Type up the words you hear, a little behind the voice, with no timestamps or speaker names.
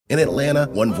In Atlanta,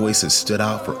 one voice has stood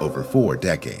out for over 4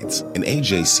 decades. An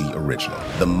AJC original,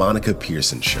 The Monica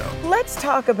Pearson Show. Let's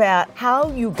talk about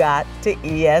how you got to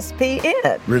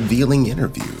ESPN. Revealing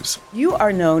interviews. You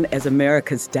are known as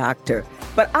America's doctor,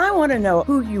 but I want to know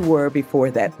who you were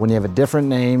before that. When you have a different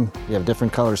name, you have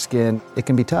different color skin, it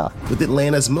can be tough. With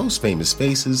Atlanta's most famous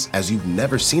faces as you've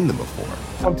never seen them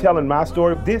before. I'm telling my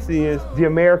story. This is the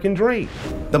American dream.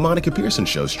 The Monica Pearson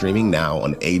Show, streaming now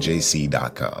on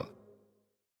AJC.com.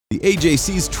 The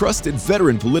AJC's trusted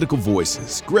veteran political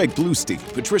voices, Greg Bluestein,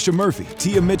 Patricia Murphy,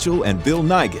 Tia Mitchell, and Bill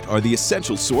Nighet, are the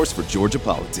essential source for Georgia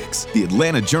politics. The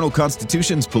Atlanta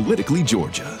Journal-Constitution's Politically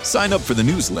Georgia. Sign up for the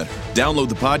newsletter, download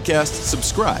the podcast,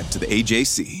 subscribe to the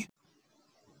AJC.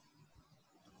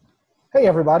 Hey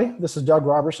everybody, this is Doug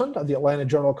Robertson of the Atlanta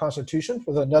Journal-Constitution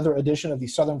with another edition of the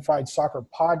Southern Fried Soccer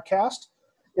podcast.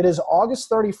 It is August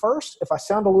 31st. If I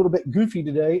sound a little bit goofy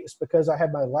today, it's because I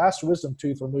had my last wisdom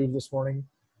tooth removed this morning.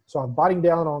 So I'm biting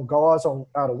down on gauze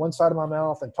out of one side of my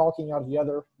mouth and talking out of the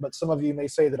other. But some of you may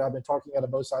say that I've been talking out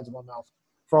of both sides of my mouth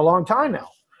for a long time now.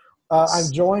 I'm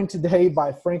joined today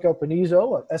by Franco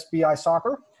Panizo of SBI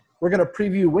Soccer. We're going to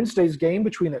preview Wednesday's game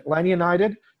between Atlanta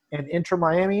United and Inter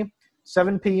Miami,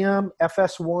 7 p.m.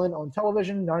 FS1 on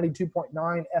television,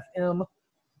 92.9 FM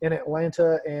in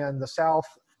Atlanta and the South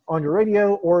on your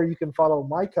radio, or you can follow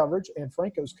my coverage and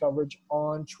Franco's coverage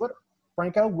on Twitter.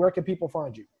 Franco, where can people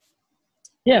find you?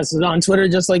 Yeah, so on Twitter,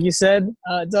 just like you said,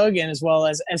 Doug, and as well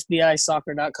as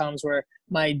SBIsoccer.com is where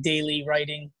my daily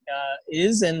writing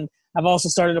is. And I've also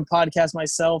started a podcast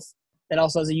myself that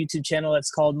also has a YouTube channel that's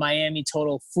called Miami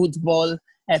Total Football,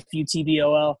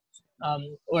 FUTBOL,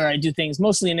 where I do things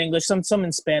mostly in English, some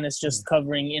in Spanish, just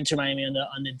covering Inter Miami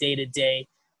on the day-to-day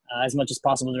as much as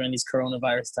possible during these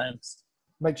coronavirus times.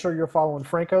 Make sure you're following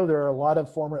Franco. There are a lot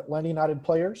of former Atlanta United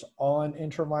players on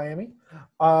Inter Miami.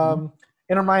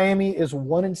 Inter Miami is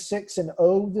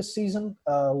 1-6-0 this season,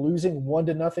 losing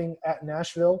 1-0 at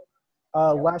Nashville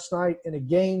last night in a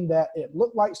game that it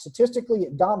looked like statistically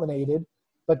it dominated,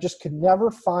 but just could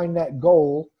never find that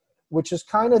goal, which is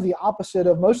kind of the opposite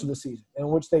of most of the season, in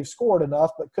which they've scored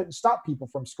enough but couldn't stop people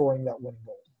from scoring that winning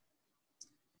goal.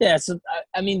 Yeah, so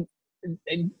I mean,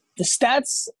 the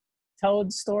stats tell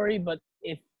the story, but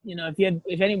if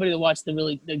anybody that watched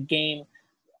the game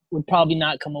would probably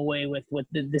not come away with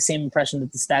the same impression that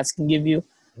the stats can give you.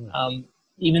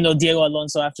 Even though Diego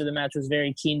Alonso after the match was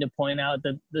very keen to point out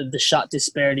the shot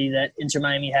disparity that Inter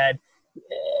Miami had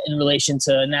in relation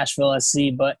to Nashville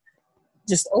SC. But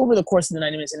just over the course of the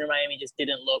 90 minutes, Inter Miami just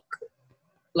didn't look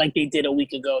like they did a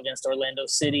week ago against Orlando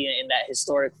City in that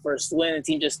historic first win. The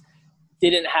team just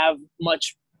didn't have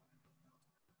much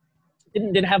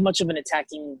of an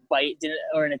attacking bite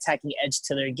or an attacking edge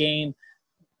to their game.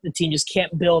 The team just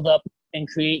can't build up and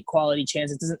create quality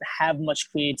chances. It doesn't have much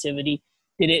creativity.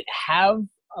 Did it have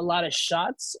a lot of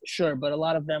shots? Sure, but a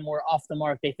lot of them were off the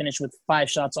mark. They finished with 5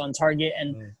 shots on target,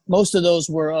 and most of those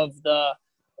were of the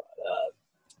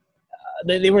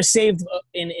they were saved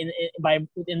in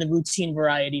the routine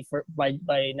variety by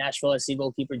Nashville SC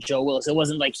goalkeeper Joe Willis. It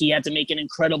wasn't like he had to make an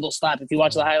incredible stop. If you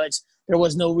watch the highlights, there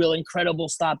was no real incredible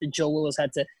stop that Joe Willis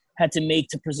had to make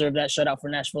to preserve that shutout for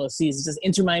Nashville SC. It's just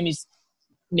Inter Miami's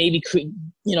maybe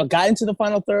got into the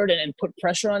final third and put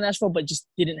pressure on Nashville, but just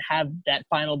didn't have that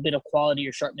final bit of quality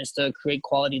or sharpness to create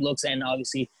quality looks and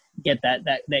obviously get that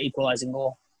equalizing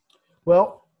goal.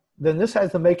 Well, then this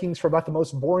has the makings for about the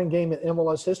most boring game in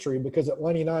MLS history, because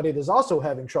Atlanta United is also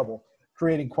having trouble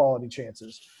creating quality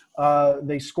chances.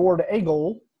 They scored a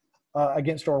goal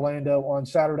against Orlando on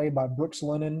Saturday by Brooks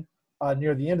Lennon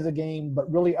near the end of the game,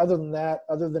 but really other than that,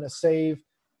 other than a save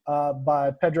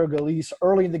by Pedro Galiz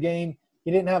early in the game, he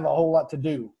didn't have a whole lot to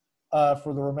do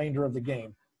for the remainder of the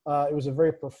game. It was a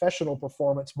very professional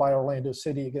performance by Orlando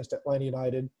City against Atlanta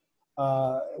United,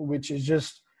 which is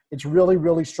just – it's really,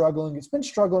 really struggling. It's been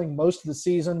struggling most of the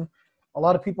season. A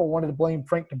lot of people wanted to blame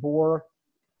Frank de Boer.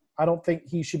 I don't think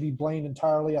he should be blamed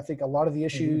entirely. I think a lot of the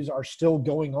issues are still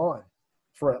going on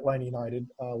for Atlanta United.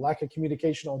 Lack of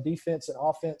communication on defense and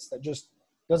offense that just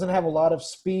doesn't have a lot of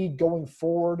speed going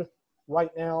forward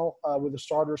right now with the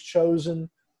starters chosen.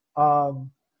 How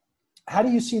do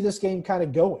you see this game kind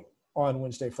of going on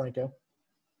Wednesday, Franco?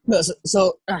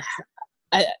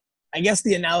 I guess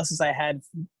the analysis I had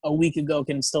a week ago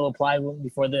can still apply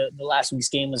before the last week's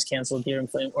game was canceled here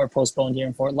or postponed here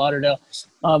in Fort Lauderdale.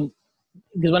 Because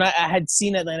when I had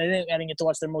seen Atlanta, I didn't get to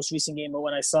watch their most recent game, but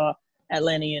when I saw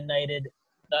Atlanta United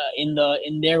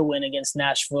in their win against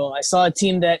Nashville, I saw a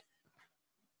team that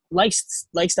likes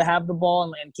to have the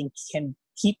ball and can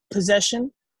keep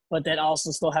possession, but that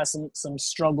also still has some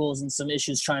struggles and some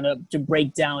issues trying to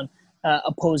break down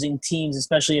opposing teams,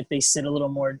 especially if they sit a little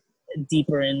more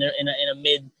deeper in a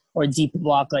mid or deep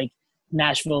block like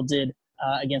Nashville did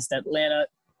against Atlanta.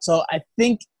 So I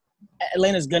think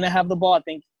Atlanta's going to have the ball. I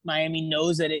think Miami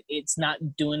knows that it's not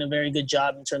doing a very good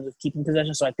job in terms of keeping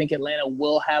possession. So I think Atlanta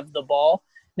will have the ball.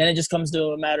 Then it just comes to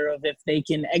a matter of if they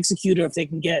can execute or if they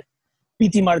can get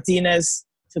Pity Martinez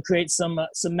to create some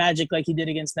magic like he did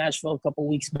against Nashville a couple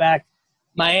weeks back.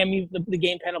 Miami, the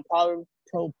game plan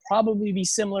will probably be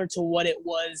similar to what it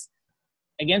was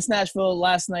against Nashville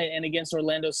last night and against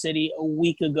Orlando City a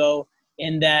week ago,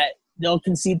 in that they'll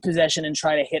concede possession and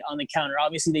try to hit on the counter.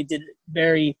 Obviously, they did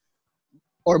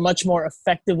much more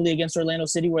effectively against Orlando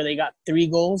City, where they got 3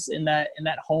 goals in that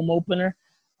home opener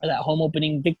or that home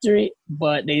opening victory,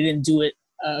 but they didn't do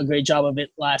a great job of it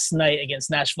last night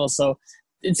against Nashville. So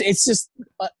it's just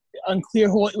unclear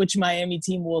which Miami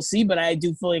team we'll see, but I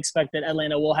do fully expect that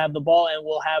Atlanta will have the ball and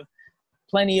will have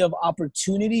plenty of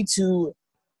opportunity to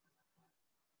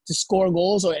score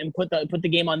goals and put the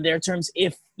game on their terms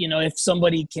if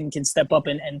somebody can step up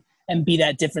and be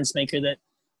that difference maker that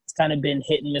it's kind of been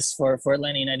hit and miss for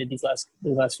Atlanta United these last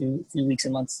few weeks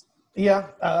and months. Yeah,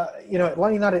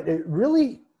 Atlanta United, it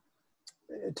really,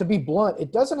 to be blunt,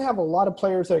 it doesn't have a lot of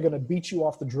players that are going to beat you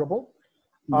off the dribble.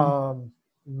 Mm-hmm.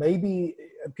 Maybe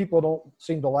people don't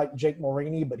seem to like Jake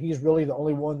Mulroney, but he's really the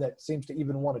only one that seems to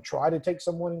even want to try to take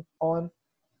someone on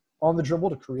the dribble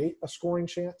to create a scoring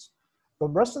chance. The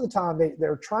rest of the time,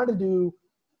 they're trying to do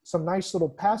some nice little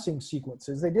passing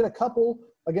sequences. They did a couple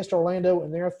against Orlando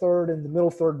in their third and the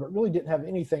middle third, but really didn't have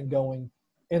anything going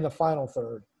in the final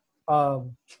third.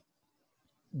 I'm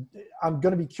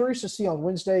going to be curious to see on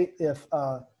Wednesday if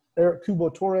Eric Kubo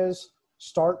Torres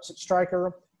starts at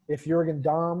striker, if Jurgen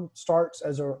Damm starts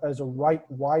as a right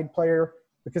wide player,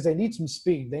 because they need some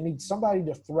speed. They need somebody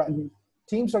to threaten. Mm-hmm.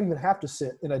 Teams don't even have to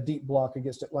sit in a deep block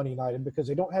against Atlanta United because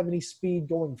they don't have any speed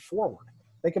going forward.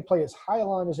 They can play as high a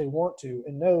line as they want to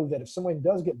and know that if someone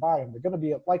does get by them, they're going to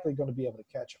be likely going to be able to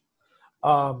catch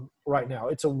them. Right now,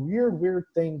 it's a weird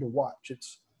thing to watch.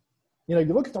 It's, you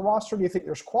look at the roster and you think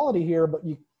there's quality here, but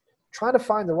you try to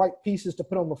find the right pieces to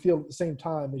put on the field at the same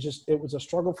time. It was a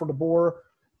struggle for DeBoer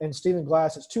and Stephen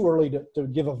Glass. It's too early to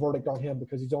give a verdict on him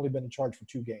because he's only been in charge for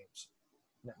 2 games.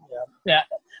 Yeah.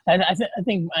 And I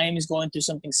think Miami's going through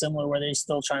something similar where they're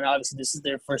still trying to – obviously, this is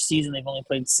their first season. They've only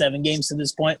played 7 games to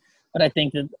this point. But I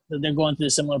think that they're going through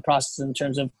a similar process in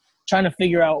terms of trying to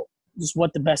figure out just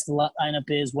what the best lineup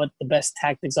is, what the best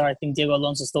tactics are. I think Diego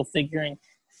Alonso is still figuring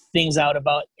things out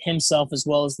about himself as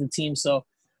well as the team. So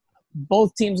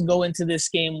both teams go into this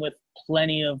game with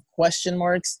plenty of question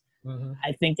marks. Mm-hmm.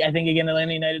 I think again,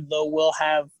 Atlanta United, though, will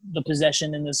have the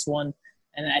possession in this one.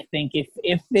 And I think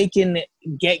if they can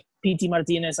get Pity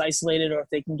Martinez isolated or if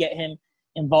they can get him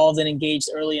involved and engaged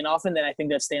early and often, then I think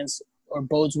that stands or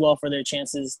bodes well for their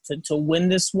chances to win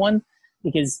this one.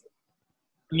 Because,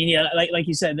 I mean, yeah, like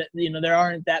you said, there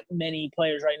aren't that many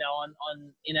players right now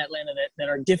in Atlanta that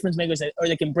are difference makers or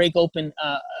that can break open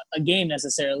a game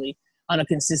necessarily on a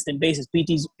consistent basis.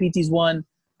 PT's one.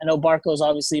 I know Barco's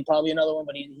obviously probably another one,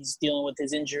 but he's dealing with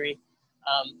his injury.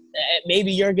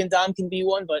 Maybe Jurgen Damm can be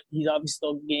one, but he's obviously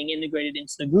still getting integrated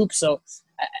into the group. So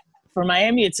for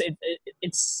Miami,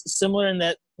 it's similar in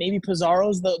that maybe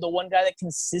Pizarro's the one guy that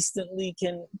consistently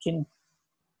can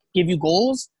give you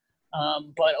goals.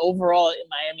 But overall,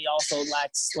 Miami also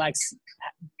lacks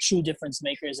true difference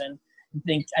makers, and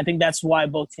I think that's why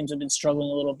both teams have been struggling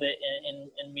a little bit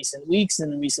in recent weeks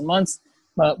and in recent months.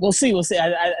 But we'll see.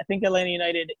 I think Atlanta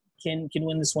United can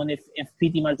win this one if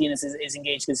Pity Martinez is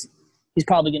engaged, because he's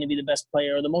probably going to be the best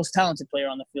player or the most talented player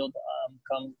on the field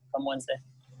come Wednesday.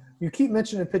 You keep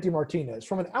mentioning Pity Martinez.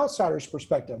 From an outsider's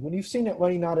perspective, when you've seen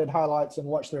Atlanta United highlights and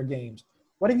watched their games,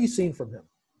 what have you seen from him?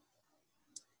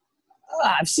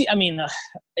 I've seen. I mean,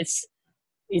 it's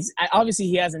obviously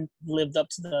he hasn't lived up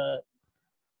to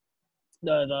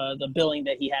the billing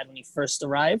that he had when he first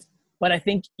arrived. But I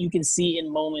think you can see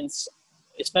in moments,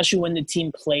 especially when the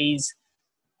team plays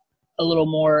a little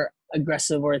more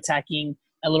aggressive or attacking,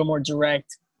 a little more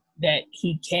direct, that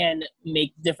he can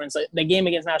make difference. Like the game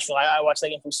against Nashville, I watched that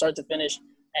game from start to finish,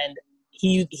 and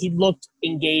he looked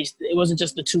engaged. It wasn't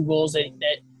just the 2 goals that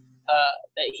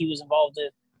he was involved in.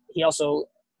 He also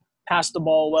passed the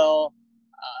ball well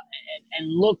and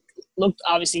looked.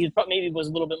 Obviously, he maybe was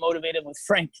a little bit motivated with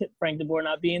Frank de Boer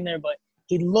not being there, but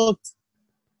he looked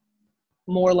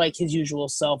more like his usual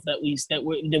self that we've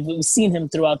seen him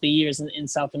throughout the years in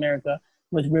South America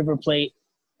with River Plate.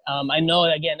 I know,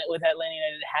 again, with Atlanta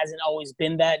United, it hasn't always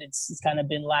been that. It's kind of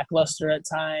been lackluster at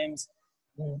times.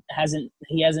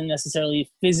 He hasn't necessarily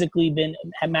physically been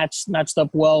matched up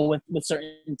well with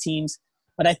certain teams.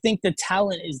 But I think the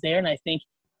talent is there, and I think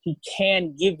he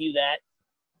can give you that.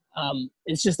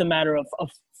 It's just a matter of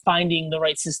finding the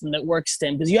right system that works to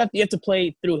him, because you have to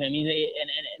play through him,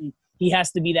 and he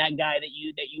has to be that guy that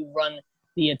you run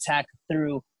the attack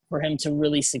through for him to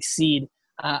really succeed.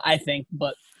 I think,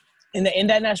 but in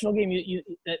that Nashville game,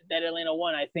 that Atlanta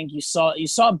won, I think you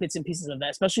saw bits and pieces of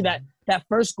that, especially that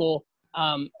first goal.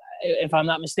 If I'm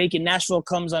not mistaken, Nashville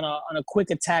comes on a quick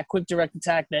direct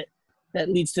attack that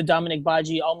leads to Dominic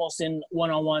Baji almost in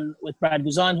one-on-one with Brad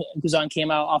Guzan. Guzan came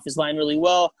out off his line really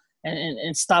well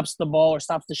and stops the ball or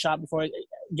stops the shot before it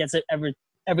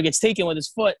ever gets taken with his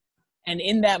foot. And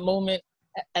in that moment,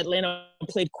 Atlanta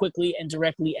played quickly and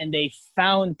directly, and they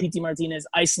found Pity Martinez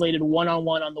isolated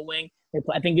one-on-one on the wing.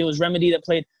 I think it was Remedy that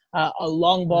played a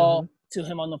long ball to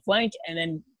him on the flank, and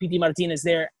then Pity Martinez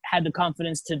there had the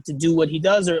confidence to do what he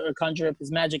does or conjure up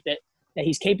his magic that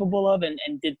he's capable of, and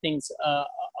did things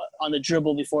on the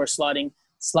dribble before slotting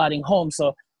home.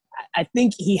 So I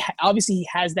think he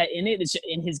has that in it. It's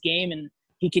in his game, and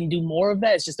he can do more of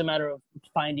that. It's just a matter of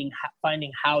finding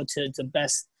how to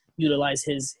best utilize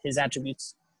his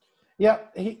attributes. Yeah,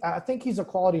 I think he's a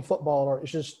quality footballer.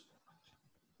 It's just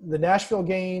the Nashville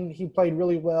game, he played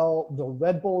really well. The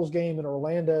Red Bulls game in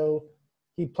Orlando,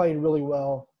 he played really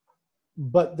well.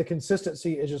 But the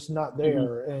consistency is just not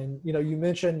there. And, you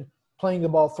mentioned playing the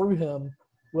ball through him.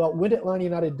 Well, when Atlanta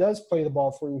United does play the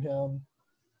ball through him,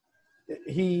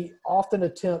 he often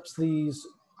attempts these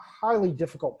highly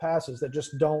difficult passes that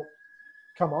just don't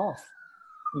come off.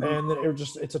 And then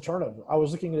it's a turnover. I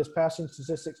was looking at his passing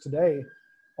statistics today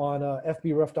on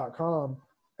FBref.com,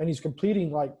 and he's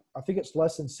completing I think it's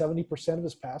less than 70% of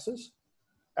his passes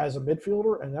as a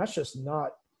midfielder, and that's just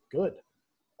not good.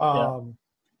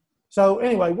 So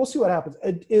anyway, we'll see what happens.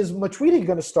 Is Matuidi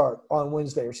going to start on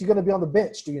Wednesday, or is he going to be on the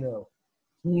bench? Do you know?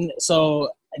 So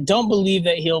I don't believe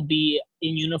that he'll be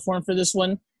in uniform for this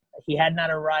one. He had not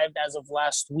arrived as of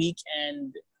last week,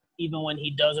 and even when he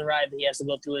does arrive, he has to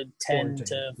go through a 10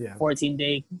 to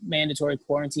 14-day mandatory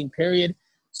quarantine period.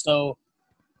 So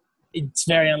it's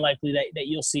very unlikely that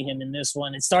you'll see him in this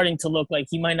one. It's starting to look like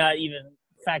he might not even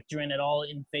factor in at all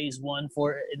in phase one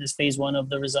of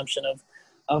the resumption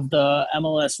of the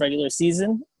MLS regular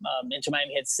season. Inter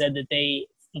Miami had said that they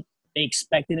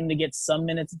expected him to get some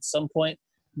minutes at some point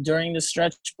during the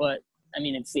stretch, but I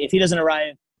mean, if he doesn't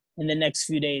arrive in the next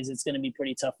few days, it's going to be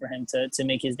pretty tough for him to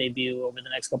make his debut over the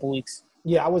next couple of weeks.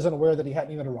 Yeah, I wasn't aware that he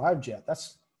hadn't even arrived yet. That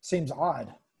seems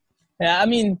odd. Yeah, I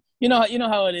mean, you know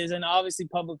how it is, and obviously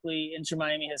publicly, Inter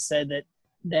Miami has said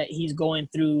that he's going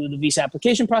through the visa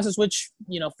application process, which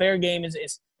fair game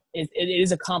it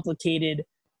is a complicated,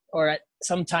 or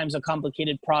sometimes a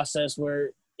complicated process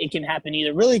where it can happen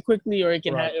either really quickly or it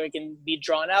can be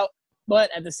drawn out. But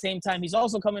at the same time, he's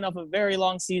also coming off a very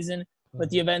long season with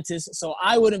the Juventus, so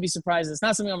I wouldn't be surprised. It's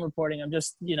not something I'm reporting. I'm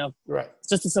just, it's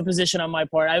just a supposition on my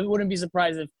part. I wouldn't be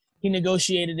surprised if he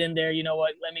negotiated in there. You know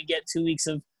what? Let me get 2 weeks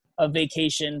of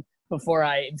vacation before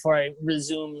I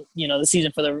resume, the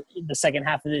season for the second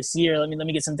half of this year. Let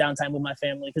me get some downtime with my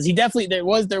family, because he definitely there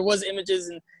was images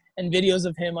and videos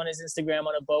of him on his Instagram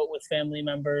on a boat with family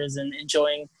members and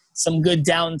enjoying some good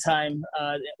downtime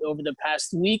over the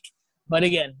past week. But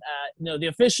again, the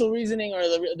official reasoning, or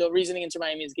the reasoning Inter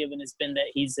Miami has given, has been that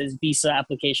his visa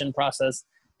application process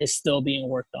is still being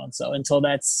worked on. So until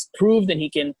that's proved and he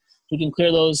can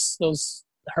clear those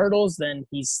hurdles, then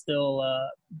he's still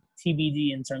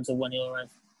TBD in terms of when he'll arrive.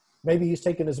 Maybe he's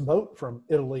taking his boat from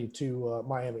Italy to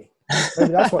Miami.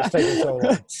 Maybe that's what's taking so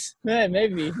long. Yeah,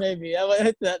 maybe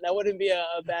that wouldn't be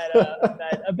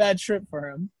a bad trip for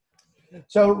him.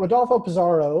 So Rodolfo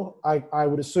Pizarro, I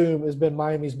would assume, has been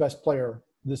Miami's best player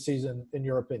this season, in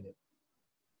your opinion.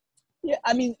 Yeah,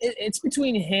 I mean, it's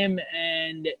between him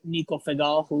and Nico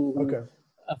Fegal, who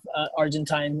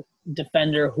Argentine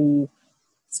defender who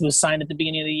was signed at the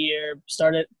beginning of the year,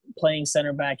 started playing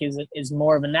center back, is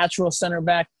more of a natural center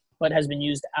back, but has been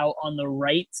used out on the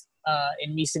right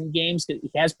in recent games.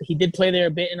 He did play there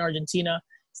a bit in Argentina.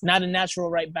 It's not a natural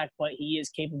right back, but he is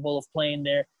capable of playing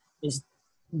there. Is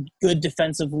good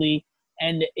defensively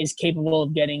and is capable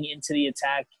of getting into the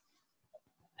attack.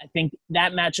 I think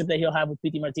that matchup that he'll have with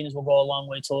Pity Martinez will go a long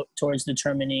way towards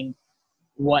determining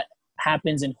what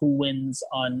happens and who wins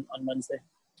on Wednesday.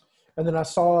 And then I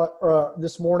saw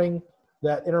this morning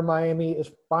that Inter Miami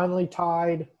is finally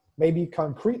tied, maybe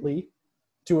concretely,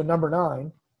 to a number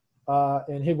 9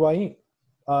 in Higuain.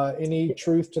 Any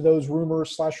truth to those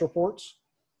rumors / reports?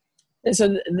 And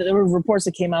so there were reports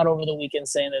that came out over the weekend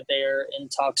saying that they are in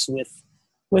talks with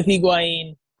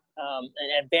Higuain,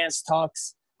 and advanced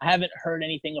talks. I haven't heard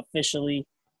anything officially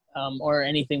or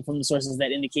anything from the sources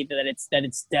that indicate that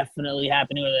it's definitely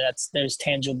happening, or that there's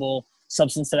tangible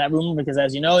substance to that rumor. Because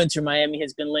as you know, Inter Miami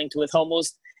has been linked with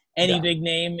almost any big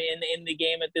name in the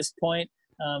game at this point.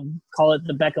 Call it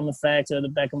the Beckham effect or the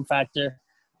Beckham factor,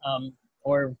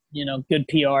 or good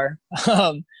PR,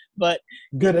 but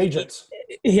good agents.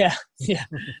 Yeah.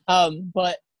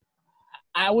 But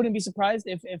I wouldn't be surprised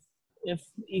if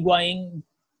Higuain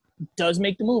does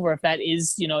make the move, or if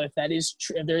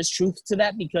there is truth to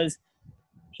that, because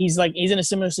he's in a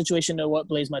similar situation to what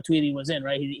Blaise Matuidi was in,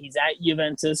 right? He's at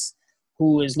Juventus,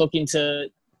 who is looking to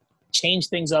change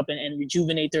things up and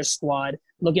rejuvenate their squad,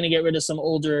 looking to get rid of some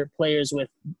older players with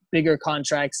bigger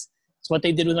contracts. It's what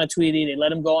they did with Matuidi. They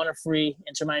let him go on a free.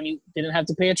 Inter Miami didn't have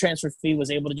to pay a transfer fee,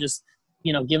 was able to just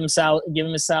give him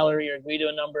his salary or agree to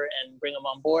a number and bring him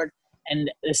on board. And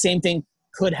the same thing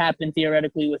could happen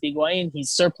theoretically with Higuain. He's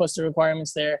surplus to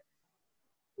requirements there.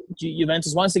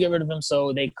 Juventus wants to get rid of him,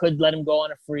 so they could let him go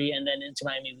on a free, and then Inter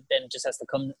Miami then just has to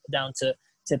come down to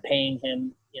paying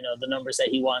him, the numbers that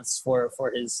he wants for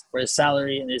his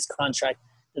salary, and his contract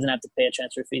doesn't have to pay a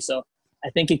transfer fee. So I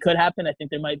think it could happen. I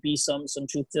think there might be some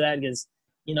truth to that, because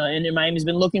Inter Miami's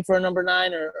been looking for a number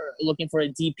 9 or looking for a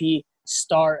DP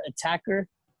star attacker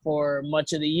for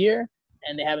much of the year,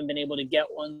 and they haven't been able to get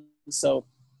one. So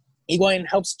Higuain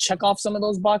helps check off some of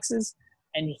those boxes,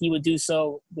 and he would do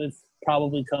so with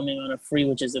probably coming on a free,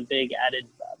 which is a big added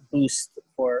boost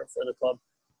for the club.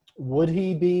 Would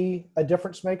he be a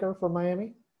difference maker for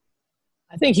Miami?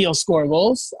 I think he'll score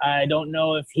goals. I don't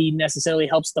know if he necessarily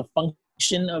helps the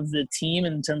function of the team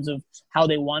in terms of how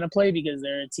they want to play, because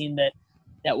they're a team that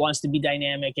wants to be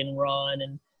dynamic and run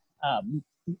and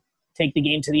take the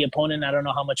game to the opponent. I don't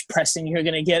know how much pressing you're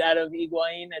going to get out of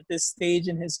Higuain at this stage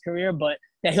in his career, but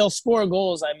that he'll score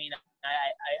goals, I mean,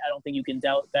 I don't think you can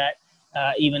doubt that,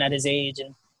 even at his age.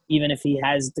 And even if he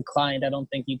has declined, I don't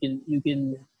think you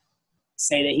can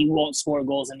say that he won't score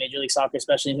goals in Major League Soccer,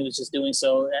 especially if he was just doing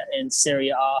so in Serie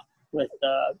A with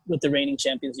the reigning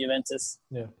champions Juventus.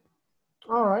 Yeah.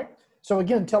 All right. So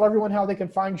again, tell everyone how they can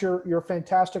find your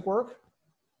fantastic work.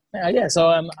 Yeah. So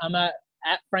I'm at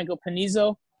Franco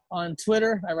Panizo on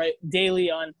Twitter. I write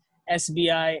daily on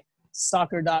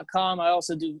SBIsoccer.com. I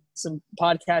also do some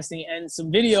podcasting and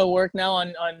some video work now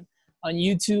on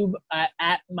YouTube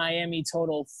at Miami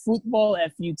Total Football,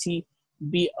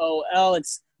 FUTBOL.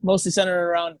 It's mostly centered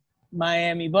around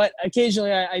Miami, but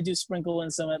occasionally I do sprinkle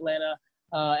in some Atlanta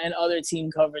and other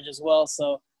team coverage as well.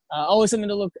 So always something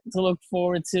to look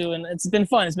forward to, and it's been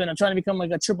fun. I'm trying to become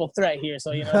like a triple threat here.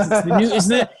 So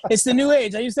it's the new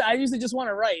age. I used to just want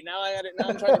to write. Now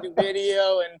I'm trying to do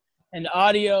video and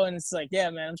audio, and it's like,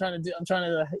 yeah, man, I'm trying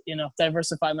to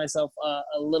diversify myself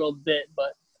a little bit,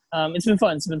 but it's been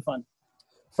fun. It's been fun.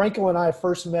 Franco and I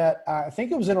first met, I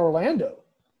think it was in Orlando.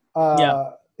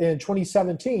 In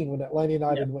 2017 when Atlanta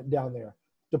United went down there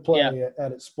to play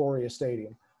at Exploria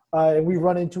Stadium. And we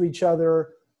run into each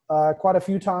other quite a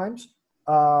few times.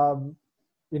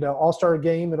 All-Star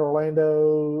game in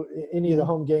Orlando, any of the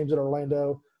home games in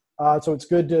Orlando. So it's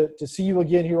good to see you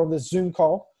again here on this Zoom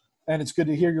call, and it's good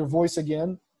to hear your voice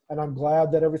again. And I'm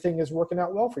glad that everything is working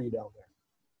out well for you down there.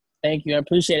 Thank you. I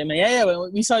appreciate it, man. Yeah.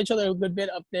 We saw each other a good bit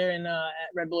up there in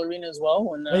at Red Bull Arena as well.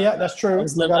 When that's true. I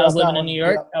was living in New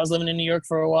York. Yeah. I was living in New York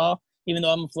for a while, even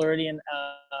though I'm a Floridian,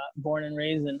 born and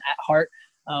raised and at heart.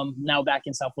 Now back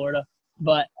in South Florida.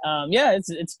 But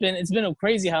it's been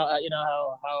crazy how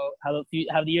how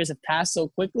the years have passed so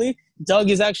quickly.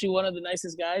 Doug is actually one of the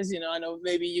nicest guys. I know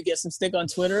maybe you get some stick on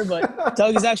Twitter, but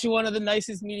Doug is actually one of the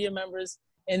nicest media members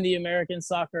in the American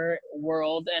soccer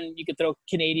world, and you could throw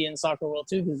Canadian soccer world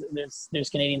too, because there's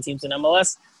Canadian teams in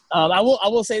MLS. I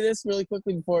will say this really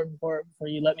quickly before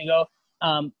you let me go.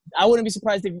 I wouldn't be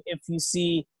surprised if you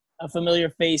see a familiar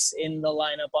face in the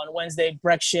lineup on Wednesday.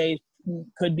 Breck Shea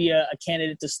could be a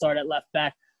candidate to start at left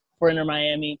back for Inter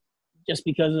Miami, just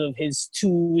because of his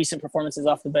 2 recent performances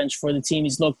off the bench for the team.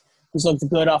 He's looked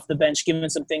good off the bench, given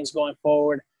some things going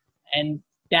forward, and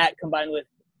that combined with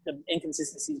the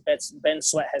inconsistencies Ben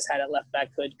Sweat has had at left back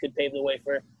could pave the way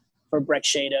for Breck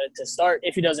Shea to start.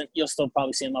 If he doesn't, you'll still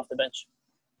probably see him off the bench.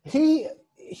 He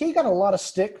got a lot of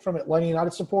stick from Atlanta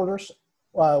United supporters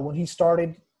when he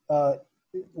started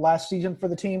last season for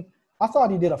the team. I thought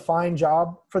he did a fine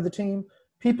job for the team.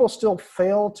 People still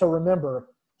fail to remember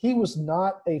he was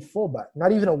not a fullback,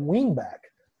 not even a wingback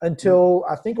until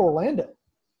I think Orlando,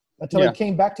 until he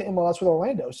came back to MLS with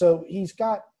Orlando. So he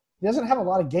doesn't have a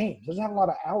lot of games, doesn't have a lot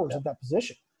of hours at that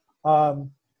position. But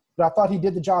I thought he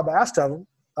did the job asked of him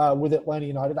with Atlanta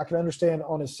United. I can understand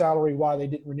on his salary why they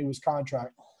didn't renew his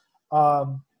contract.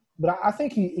 But I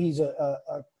think he's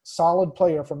a solid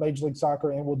player for Major League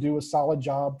Soccer and will do a solid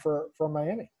job for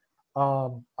Miami. I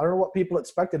don't know what people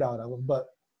expected out of him, but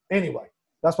anyway,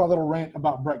 that's my little rant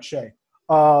about Brek Shea.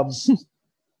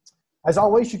 As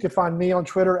always, you can find me on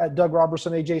Twitter at Doug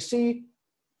Robertson AJC,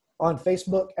 on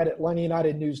Facebook at Atlanta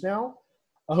United News Now.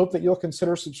 I hope that you'll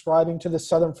consider subscribing to the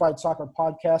Southern Fried Soccer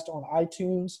podcast on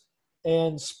iTunes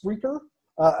and Spreaker.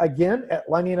 Again,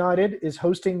 Atlanta United is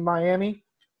hosting Miami,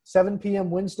 7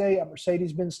 p.m. Wednesday at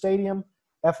Mercedes-Benz Stadium,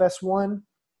 FS1.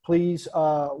 Please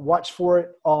watch for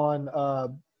it on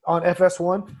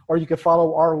FS1, or you can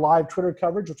follow our live Twitter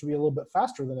coverage, which will be a little bit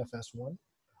faster than FS1.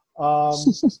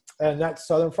 And that's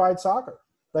Southern Fried Soccer.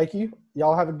 Thank you.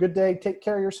 Y'all have a good day. Take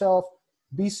care of yourself.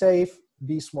 Be safe.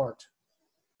 Be smart.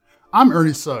 I'm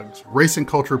Ernie Suggs, race and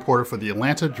culture reporter for the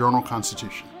Atlanta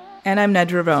Journal-Constitution. And I'm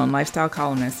Nedra Ravone, lifestyle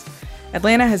columnist.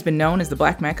 Atlanta has been known as the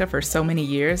Black Mecca for so many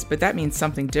years, but that means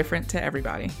something different to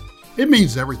everybody. It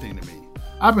means everything to me.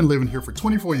 I've been living here for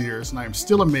 24 years, and I am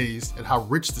still amazed at how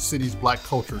rich the city's Black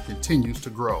culture continues to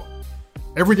grow.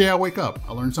 Every day I wake up,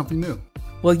 I learn something new.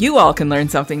 Well, you all can learn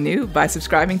something new by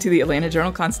subscribing to the Atlanta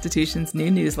Journal-Constitution's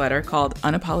new newsletter called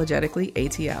Unapologetically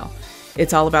ATL.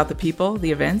 It's all about the people,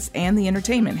 the events, and the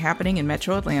entertainment happening in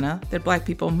Metro Atlanta that Black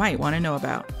people might want to know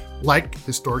about. Like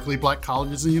historically Black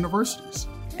colleges and universities.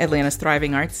 Atlanta's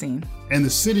thriving art scene. And the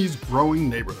city's growing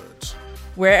neighborhoods.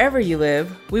 Wherever you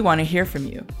live, we want to hear from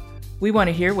you. We want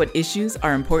to hear what issues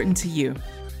are important to you.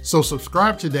 So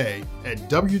subscribe today at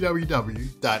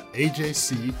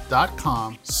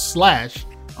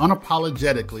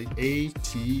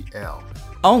www.ajc.com/unapologeticallyatl.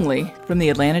 Only from the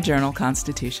Atlanta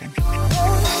Journal-Constitution.